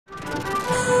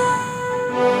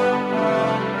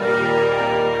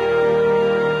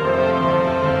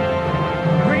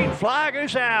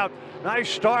Nice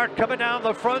start coming down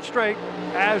the front straight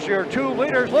as your two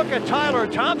leaders. Look at Tyler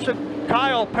Thompson.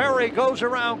 Kyle Perry goes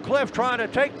around Cliff trying to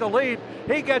take the lead.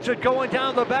 He gets it going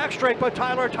down the back straight, but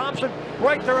Tyler Thompson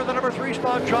right there in the number 3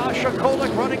 spot. Josh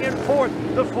Sokolik running in fourth.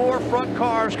 The 4 front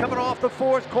cars coming off the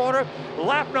 4th corner.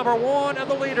 Lap number 1, and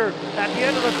the leader at the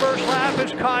end of the first lap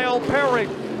is Kyle Perry.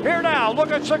 Here now,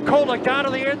 look at Sokolik down to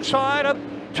the inside of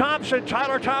Thompson.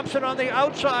 Tyler Thompson on the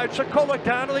outside. Sokolik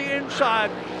down to the inside,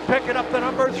 picking up the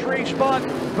number 3 spot.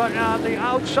 But on the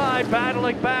outside,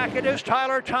 battling back, it is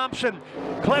Tyler Thompson.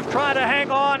 Cliff trying to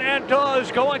hang on, and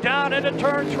does, going down into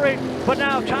turn 3. But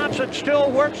now Thompson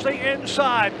still works the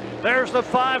inside. There's the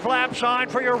 5-lap sign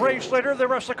for your race leader. The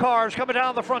rest of the cars coming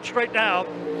down the front straight now.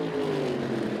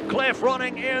 Cliff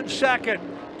running in second.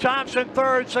 Thompson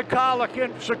third. Sokolik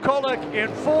in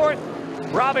 4th.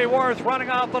 Robbie Worth running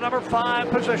out the number 5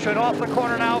 position. Off the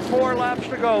corner now, 4 laps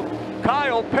to go.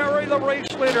 Kyle Perry, the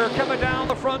race leader, coming down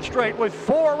the front straight with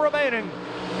 4 remaining.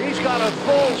 He's got a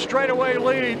full straightaway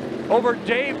lead over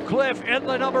Dave Cliff in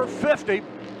the number 50.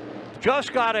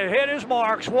 Just got to hit his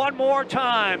marks one more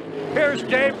time. Here's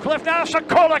Dave Cliff. Now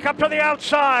Sokolik up to the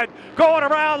outside. Going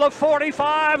around the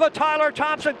 45 of Tyler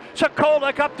Thompson.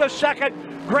 Sokolik up to second.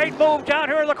 Great move down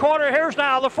here in the corner. Here's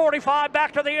now the 45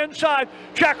 back to the inside.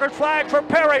 Checkered flag for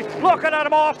Perry. Looking at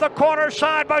him off the corner,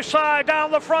 side by side,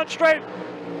 down the front straight.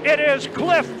 It is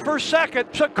Cliff for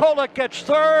second. Sokolik gets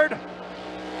third.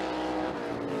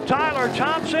 Tyler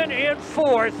Thompson in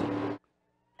 4th.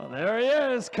 Well, there he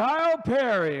is, Kyle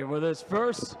Perry, with his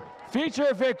first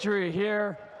feature victory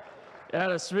here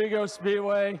at Oswego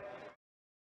Speedway.